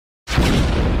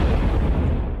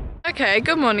Okay,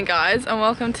 good morning guys and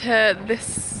welcome to this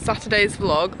Saturday's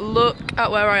vlog. Look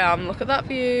at where I am, look at that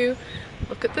view,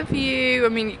 look at the view. I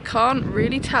mean, you can't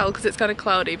really tell because it's kind of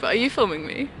cloudy, but are you filming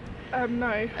me? No,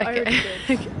 okay. I already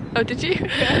did. Oh, did you?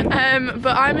 Yeah.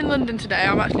 But I'm in London today.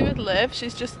 I'm actually with Liv.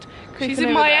 She's just She's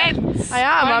in my ends. I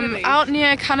am. Finally. I'm out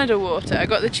near Canada Water. I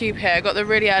got the tube here. I got the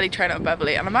really early train out of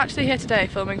Beverley, and I'm actually here today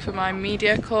filming for my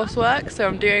media coursework. So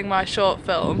I'm doing my short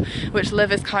film, which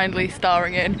Liv is kindly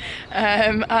starring in.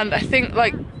 And I think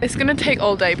like it's gonna take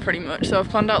all day pretty much. So I've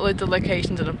planned out loads of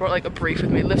locations and I've brought like a brief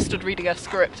with me. Liv stood reading a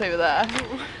script over there.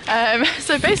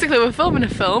 So basically we're filming a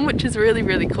film, which is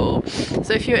really cool.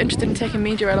 So if you're interested in taking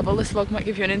media A level, this vlog might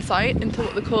give you an insight into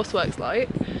what the coursework's like.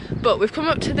 But we've come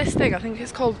up to this thing. I think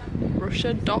it's called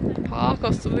Russia Dock Park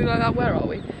or something like that. Where are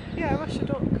we? Yeah, Russia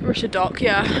Dock. Russia Dock,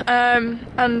 yeah.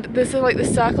 And there's like the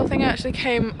circle thing. I actually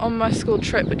came on my school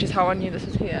trip, which is how I knew this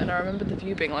was here, and I remember the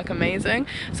view being like amazing.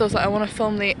 So I was like, I want to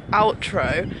film the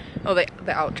outro, or the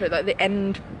outro, like the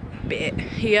end bit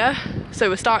here. So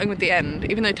we're starting with the end,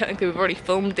 even though technically we've already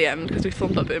filmed the end because we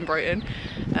filmed that bit in Brighton.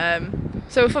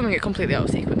 So we're filming it completely out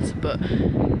of sequence, but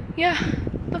yeah,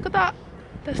 look at that.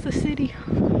 That's the city.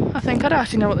 I think I don't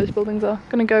actually know what those buildings are.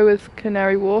 Gonna go with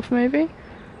Canary Wharf maybe.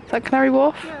 Is that Canary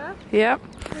Wharf? Yeah. Yeah.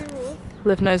 Canary Wharf.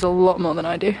 Liv knows a lot more than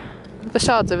I do. The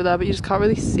Shard's over there, but you just can't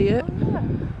really see it. Oh, yeah.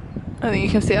 I don't think you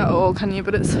can see it at all, can you?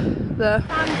 But it's there.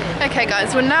 Okay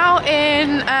guys, we're now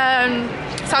in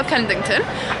South Kensington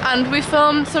and we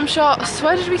filmed some shots.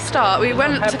 Where did we start? We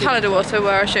went to Canada Water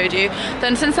where I showed you.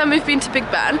 Then since then we've been to Big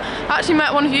Ben. I actually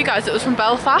met one of you guys that was from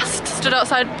Belfast, stood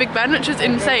outside Big Ben, which was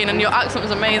insane, and your accent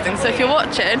was amazing. So if you're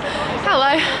watching,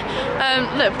 hello.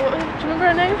 Liv, do you remember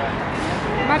her name?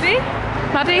 Maddie?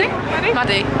 Maddie?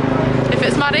 Maddie. If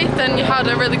it's Maddie, then you had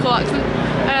a really cool accent.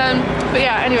 But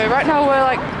yeah, anyway, right now we're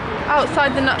like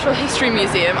outside the Natural History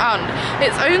Museum and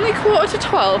it's only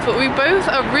 11:45, but we both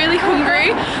are really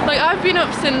hungry. Like I've been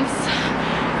up since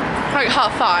like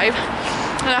 5:30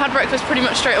 and I had breakfast pretty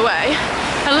much straight away,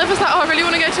 and Liv was like, oh, I really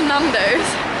want to go to Nando's.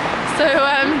 So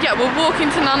yeah, we're walking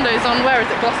to Nando's on, where is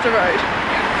it, Gloucester Road.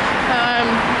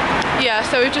 Yeah,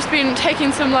 so we've just been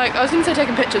taking some, like, I was going to say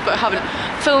taking pictures, but I haven't,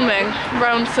 filming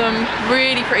around some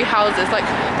really pretty houses. Like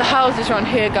the houses around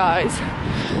here, guys,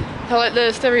 they're like the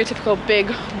stereotypical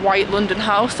big white London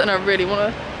house, and I really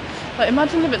want to, like,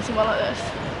 imagine living somewhere like this.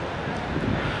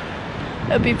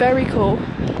 It would be very cool.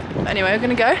 But anyway, we're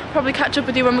gonna go, probably catch up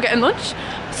with you when we're getting lunch.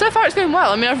 So far it's going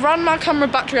well. I mean, I've ran my camera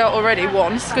battery out already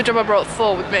once. Good job I brought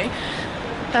 4 with me.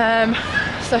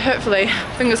 So hopefully,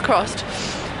 fingers crossed,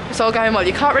 it's all going well.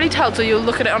 You can't really tell till you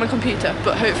look at it on a computer,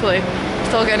 but hopefully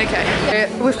it's all going okay.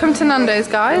 We've come to Nando's,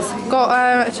 guys. Got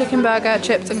a chicken burger,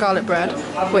 chips and garlic bread,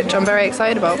 which I'm very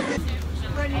excited about.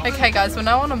 Okay guys, we're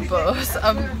now on a bus.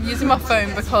 I'm using my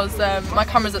phone because my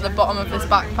camera's at the bottom of this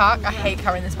backpack. I hate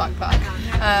carrying this backpack.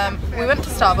 We went to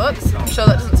Starbucks. I'm sure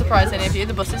that doesn't surprise any of you,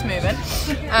 the bus is moving.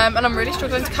 And I'm really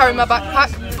struggling to carry my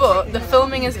backpack, but the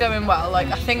filming is going well. Like,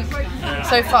 I think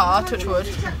so far, touch wood,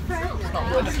 it's not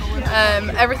wood,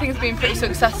 everything's been pretty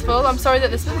successful. I'm sorry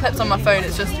that this clip's on my phone,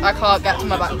 it's just I can't get to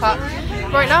my backpack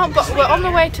right now, but we're on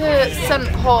the way to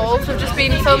St Paul's. We've just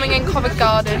been filming in Covent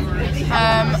Garden.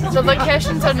 The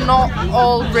locations are not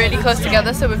all really close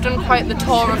together, so we've done quite the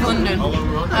tour of London,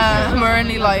 and we're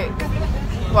only like,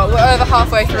 well, we're over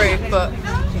halfway through, but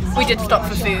we did stop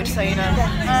for food, so you know.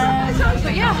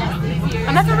 But yeah,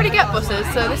 I never really get buses,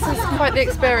 so this is quite the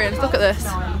experience. Look at this,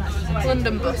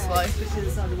 London bus life.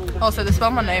 Also, they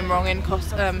spelled my name wrong in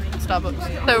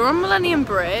Starbucks. So we're on Millennium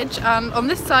Bridge, and on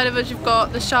this side of us you've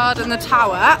got the Shard and the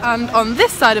Tower, and on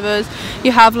this side of us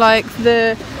you have like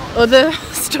the other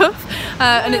stuff,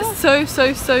 and it's so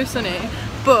sunny.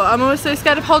 But I'm always so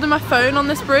scared of holding my phone on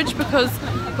this bridge because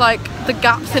like the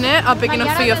gaps in it are big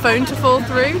enough for your phone to fall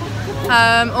through.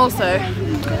 Also,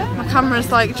 my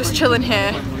camera's like just chilling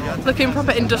here, looking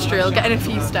proper industrial, getting a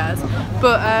few stares.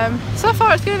 But so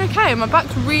far it's going okay. My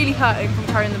back's really hurting from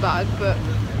carrying the bag, but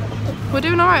we're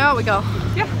doing alright, aren't we, girl?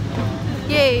 Yeah.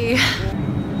 Yay.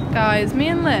 Guys, me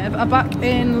and Liv are back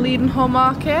in Leadenhall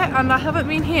Market, and I haven't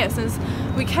been here since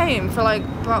we came for like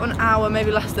about an hour,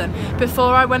 maybe less than,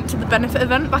 before I went to the benefit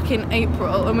event back in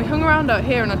April, and we hung around out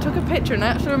here and I took a picture, and I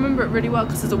actually remember it really well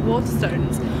because there's a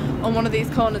Waterstones on one of these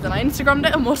corners, and I Instagrammed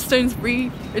it and Waterstones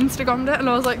re-Instagrammed it, and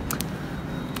I was like,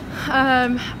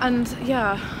 and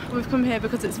yeah, we've come here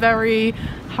because it's very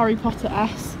Harry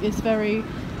Potter-esque. It's very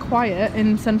quiet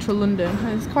in central London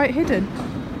and it's quite hidden.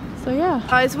 So yeah.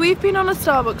 Guys, we've been on a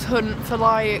Starbucks hunt for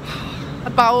like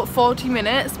about 40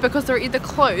 minutes because they're either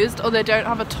closed or they don't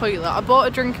have a toilet. I bought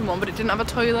a drinking one but it didn't have a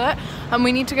toilet, and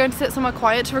we need to go and sit somewhere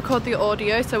quiet to record the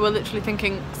audio, so we're literally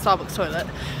thinking Starbucks toilet.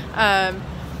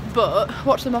 but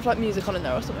watch them have like music on in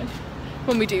there or something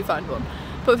when we do find one.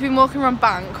 But we've been walking around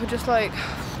Bank, we're just like,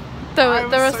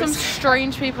 there are some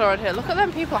strange people around here. Look at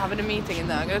them people having a meeting in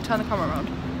there. I'm going to turn the camera around.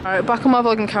 Alright, back on my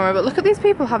vlogging camera, but look at these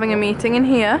people having a meeting in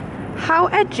here. How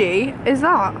edgy is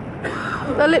that?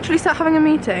 They're literally sat having a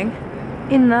meeting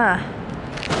in there.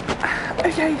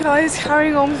 Okay guys,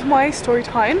 carrying on with my story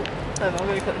time. Oh, I'm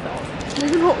going to cut this out. No,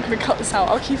 you're not going to cut this out,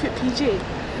 I'll keep it PG.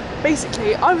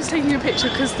 Basically, I was taking a picture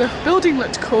because the building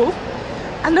looked cool,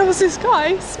 and there was this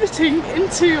guy spitting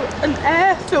into an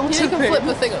air filter You can thing. flip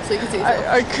the thing up so you can see yourself.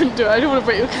 I couldn't do it, I don't want to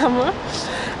break your camera.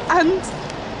 And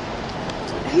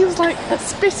he was like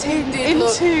spitting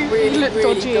into, really, he looked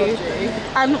really dodgy.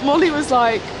 And Molly was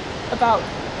like about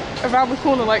around the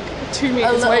corner, like 2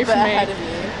 meters away from me. Ahead of you.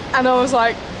 And I was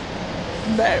like,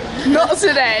 no, not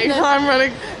today. No. I'm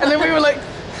running. And then we were like,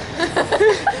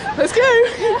 let's go.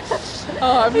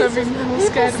 Oh, I've never been more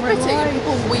scared in my spitting and life.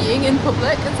 people weeing in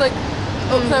public. It's like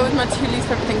up there with my 2 least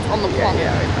favourite things on the planet.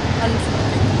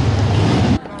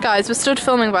 And guys, we're stood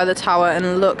filming by the tower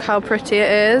and look how pretty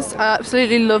it is. I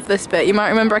absolutely love this bit. You might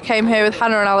remember I came here with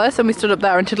Hannah and Alice and we stood up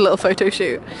there and did a little photo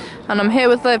shoot. And I'm here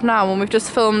with Liv now and we've just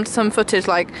filmed some footage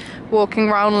like walking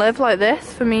around Liv like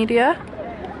this for media.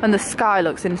 And the sky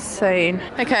looks insane.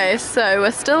 Okay, so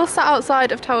we're still sat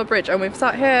outside of Tower Bridge and we've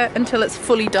sat here until it's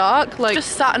fully dark. Like,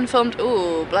 just sat and filmed,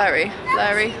 ooh, blurry,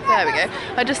 there we go.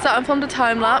 I just sat and filmed a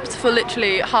time lapse for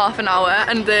literally half an hour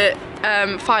and the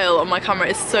file on my camera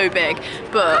is so big,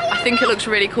 but I think it looks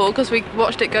really cool because we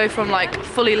watched it go from like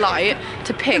fully light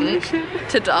to pink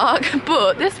to dark,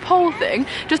 but this pole thing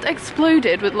just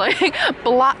exploded with like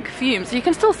black fumes. You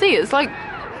can still see it's like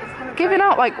giving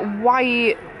out like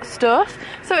white stuff,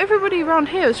 so everybody around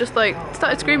here was just like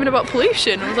started screaming about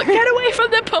pollution. I was like, get away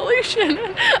from the pollution.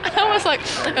 And I was like,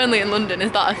 only in London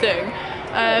is that a thing.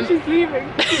 She's leaving.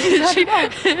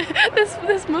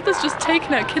 This mother's just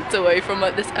taken her kids away from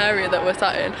like this area that we're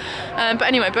sat in. But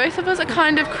anyway, both of us are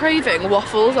kind of craving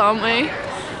waffles, aren't we?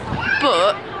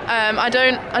 But I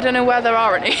don't know where there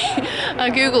are any.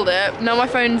 I googled it. Now my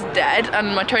phone's dead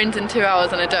and my train's in 2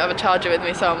 hours and I don't have a charger with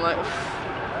me, so I'm like,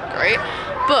 great.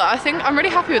 But I think I'm really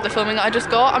happy with the filming that I just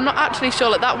got. I'm not actually sure,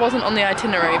 like that wasn't on the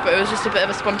itinerary, but it was just a bit of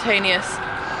a spontaneous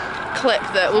clip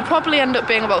that will probably end up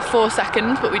being about 4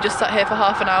 seconds, but we just sat here for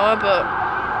half an hour, but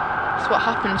it's what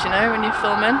happens, you know, when you're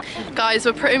filming. Guys,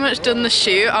 we're pretty much done the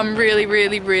shoot. I'm really,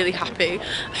 really, really happy.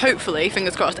 Hopefully,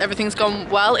 fingers crossed, everything's gone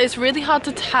well. It's really hard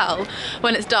to tell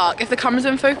when it's dark if the camera's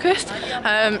in focus,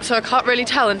 so I can't really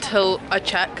tell until I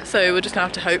check, so we're just gonna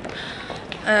have to hope.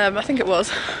 I think it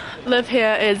was. Liv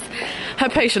here is her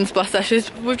patience, bless her.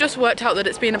 We've just worked out that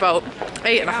it's been about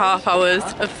 8.5 hours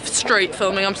of straight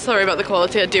filming. I'm sorry about the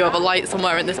quality. I do have a light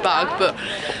somewhere in this bag, but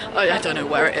I don't know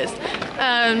where it is.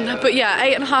 But yeah,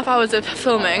 8.5 hours of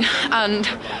filming, and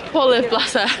poor Liv,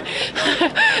 bless her.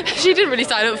 She didn't really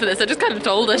sign up for this. I just kind of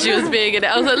told her she was being in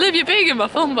it. I was like, Liv, you're being in my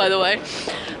film, by the way.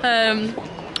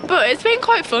 But it's been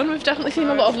quite fun. We've definitely seen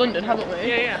a lot of London, haven't we?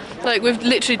 Yeah. Like, we've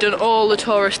literally done all the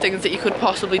tourist things that you could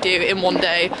possibly do in one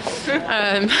day.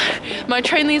 My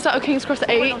train leaves out of King's Cross at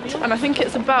 8, and I think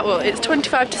it's about, well, it's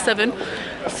 25 to 7.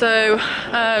 So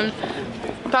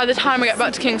by the time I get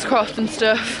back to King's Cross and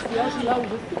stuff,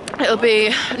 it'll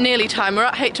be nearly time. We're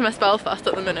at HMS Belfast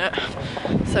at the minute,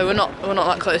 so we're not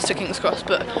that close to King's Cross,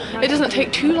 but it doesn't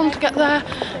take too long to get there.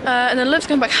 And then Liv's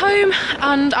going back home,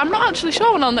 and I'm not actually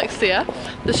sure when I'll next see her.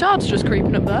 The Shard's just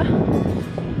creeping up there.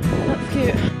 That's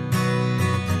cute.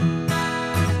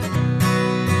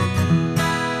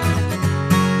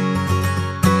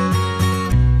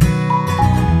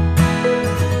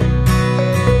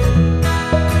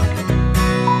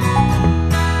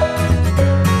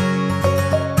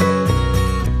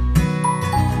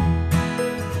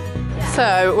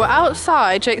 So we're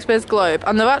outside Shakespeare's Globe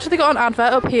and they've actually got an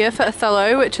advert up here for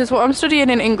Othello, which is what I'm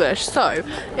studying in English. So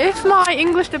if my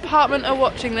English department are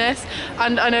watching this,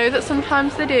 and I know that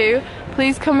sometimes they do,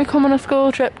 please can we come on a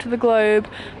school trip to the Globe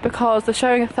because they're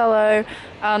showing Othello,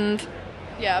 and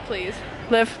yeah, please.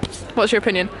 Liv, what's your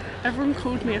opinion? Everyone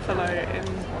called me Othello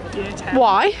in year 10.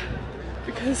 Why?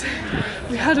 Because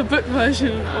we had a book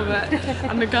version of it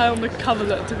and the guy on the cover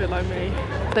looked a bit like me.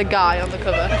 The guy on the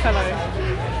cover. Othello.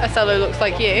 Othello looks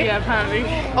like you. Yeah, apparently.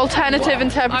 Alternative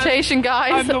interpretation,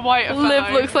 guys. I'm the white Othello.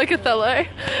 Liv looks like Othello.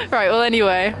 Right, well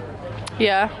anyway.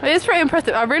 Yeah, it is pretty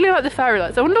impressive. I really like the fairy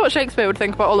lights. I wonder what Shakespeare would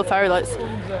think about all the fairy lights.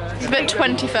 It's a bit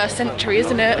 21st century,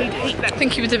 isn't it? I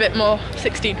think he was a bit more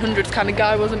 1600s kind of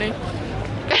guy, wasn't he?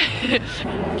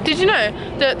 Did you know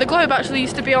that the Globe actually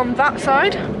used to be on that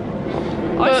side?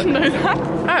 I didn't know that.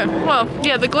 Oh, well,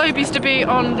 yeah, the globe used to be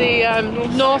on the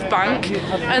north bank,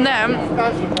 and then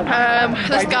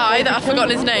this guy that I've forgotten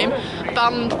his name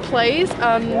banned plays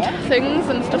and things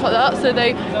and stuff like that, so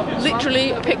they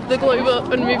literally picked the globe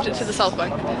up and moved it to the south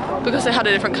bank because they had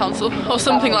a different council or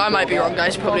something. Like, I might be wrong,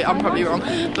 guys, I'm probably wrong,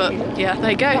 but yeah,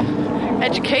 there you go.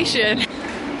 Education.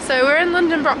 So we're in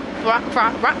London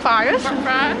Blackfriars.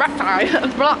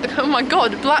 Oh my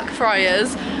god,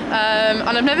 Blackfriars.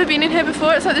 And I've never been in here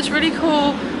before. It's like this really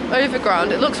cool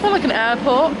overground. It looks more like an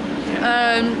airport.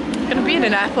 I'm gonna be in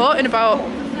an airport in about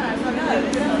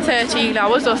 13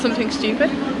 hours or something stupid.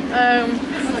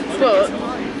 But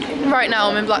right now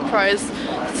I'm in Blackfriars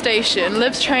Station.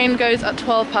 Liv's train goes at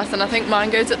 12 past and I think mine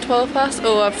goes at 12 past.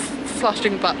 Oh, I've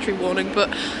flashing battery warning, but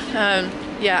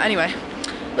yeah, anyway.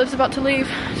 Liv's about to leave.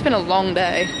 It's been a long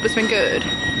day, but it's been good.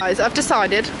 Guys, I've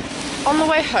decided on the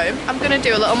way home I'm going to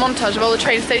do a little montage of all the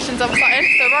train stations I've sat in.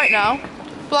 So right now,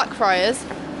 Blackfriars.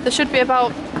 There should be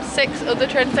about 6 other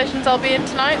train stations I'll be in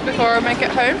tonight before I make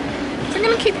it home. So I'm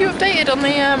going to keep you updated on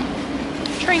the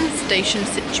train station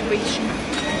situation.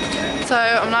 So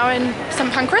I'm now in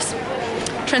St Pancras,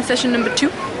 train station number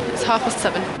 2. It's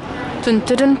 7:30.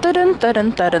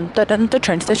 The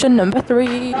train station number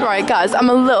 3. Right guys, I'm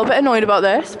a little bit annoyed about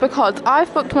this because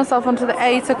I've booked myself onto the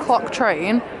 8 o'clock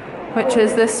train, which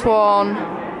is this one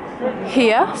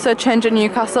here. So change at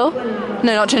Newcastle.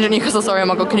 No, not change at Newcastle, sorry, oh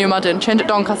my god, can you imagine? Change at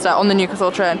Doncaster on the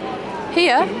Newcastle train.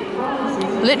 Here,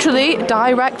 literally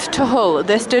direct to Hull.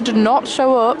 This did not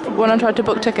show up when I tried to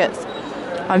book tickets.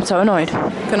 I'm so annoyed.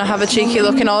 Gonna have a cheeky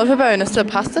look in Oliver Bonus to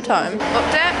pass the time.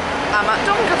 Update. I'm at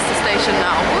Doncaster station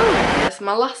now. Woo. Yes,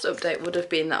 my last update would have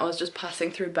been that I was just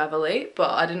passing through Beverley,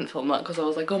 but I didn't film that because I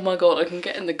was like, oh my god, I can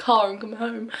get in the car and come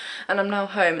home. And I'm now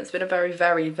home. It's been a very,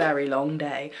 very, very long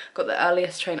day. Got the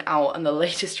earliest train out and the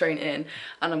latest train in,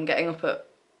 and I'm getting up at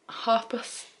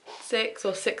 6:30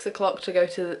 or 6 o'clock to go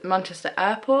to Manchester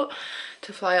Airport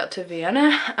to fly out to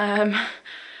Vienna,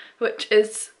 which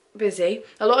is busy.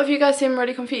 A lot of you guys seem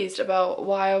really confused about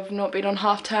why I've not been on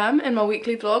half term in my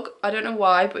weekly vlog. I don't know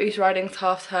why, but East Riding's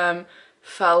half term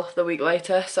fell the week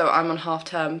later, so I'm on half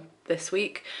term this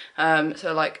week,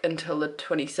 so like until the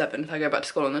 27th. I go back to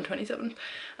school on the 27th,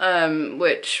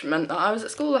 which meant that I was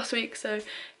at school last week, so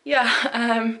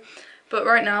yeah. But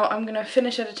right now I'm gonna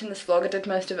finish editing this vlog. I did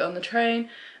most of it on the train.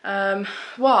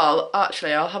 Well,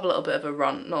 actually I'll have a little bit of a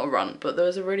rant, not a rant, but there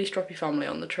was a really stroppy family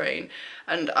on the train,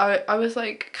 and I was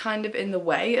like kind of in the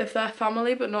way of their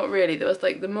family, but not really. There was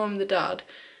like the mum, the dad,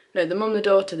 no, the mum, the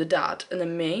daughter, the dad, and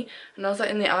then me, and I was like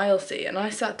in the aisle seat, and I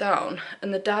sat down,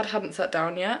 and the dad hadn't sat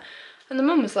down yet, and the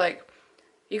mum was like,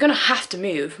 you're gonna have to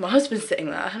move, my husband's sitting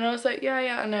there. And I was like,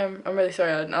 yeah, I know, I'm really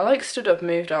sorry. And I like stood up,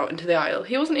 moved out into the aisle.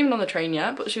 He wasn't even on the train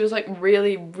yet, but she was like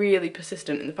really, really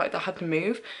persistent in the fact that I had to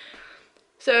move.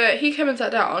 So he came and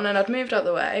sat down, and I'd moved out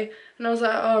the way, and I was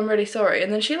like, oh, I'm really sorry.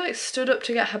 And then she like stood up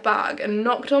to get her bag and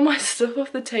knocked all my stuff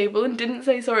off the table and didn't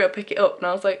say sorry or pick it up. And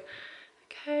I was like,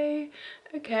 okay.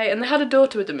 And they had a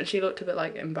daughter with them, and she looked a bit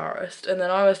like embarrassed. And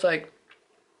then I was like,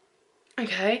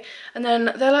 okay. And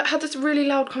then they like had this really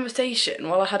loud conversation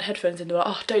while I had headphones in. They were like,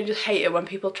 oh, don't you just hate it when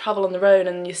people travel on their own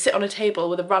and you sit on a table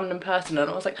with a random person? And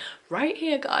I was like, right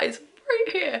here, guys, right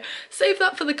here. Save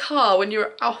that for the car when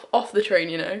you're off the train,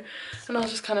 you know. And I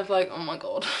was just kind of like, oh my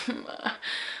god.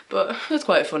 But it was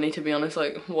quite funny, to be honest,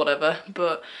 like whatever.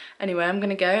 But anyway, I'm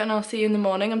gonna go and I'll see you in the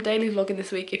morning. I'm daily vlogging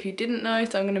this week if you didn't know,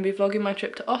 so I'm gonna be vlogging my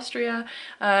trip to Austria,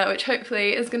 which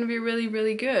hopefully is gonna be really,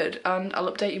 really good, and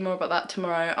I'll update you more about that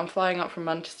tomorrow. I'm flying out from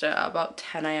Manchester at about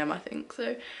 10 AM I think,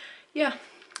 so yeah,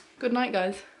 good night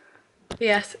guys.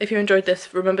 Yes, if you enjoyed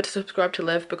this, remember to subscribe to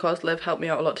Liv, because Liv helped me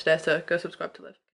out a lot today, so go subscribe to Liv.